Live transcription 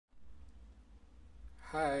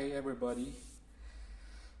Hi everybody,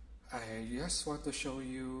 I just want to show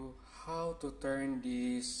you how to turn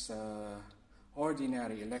this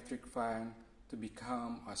ordinary electric fan to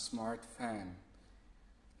become a smart fan.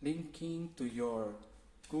 Linking to your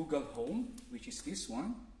Google Home, which is this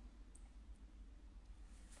one,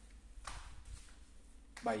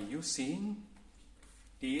 by using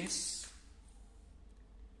this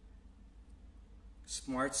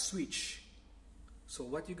smart switch. So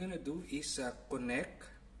what you're gonna do is connect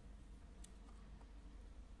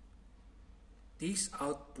this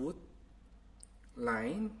output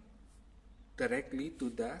line directly to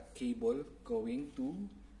the cable going to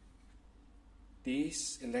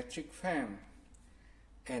this electric fan,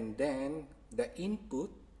 and then the input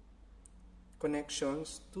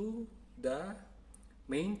connections to the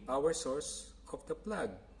main power source of the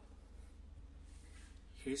plug.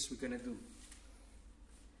 Here's what we're gonna do.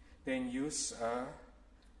 Then use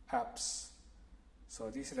apps.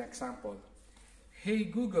 So this is an example. Hey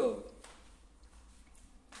Google,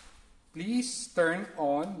 please turn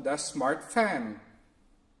on the smart fan.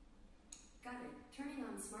 Got it. Turning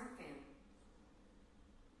on smart fan.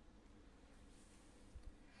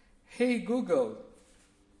 Hey Google,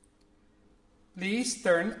 please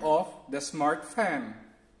turn off the smart fan.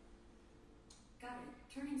 Got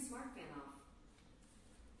it. Turning smart fan off.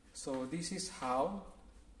 So this is how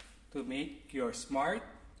to make your smart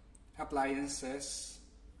appliances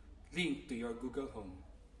link to your Google Home.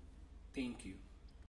 Thank you.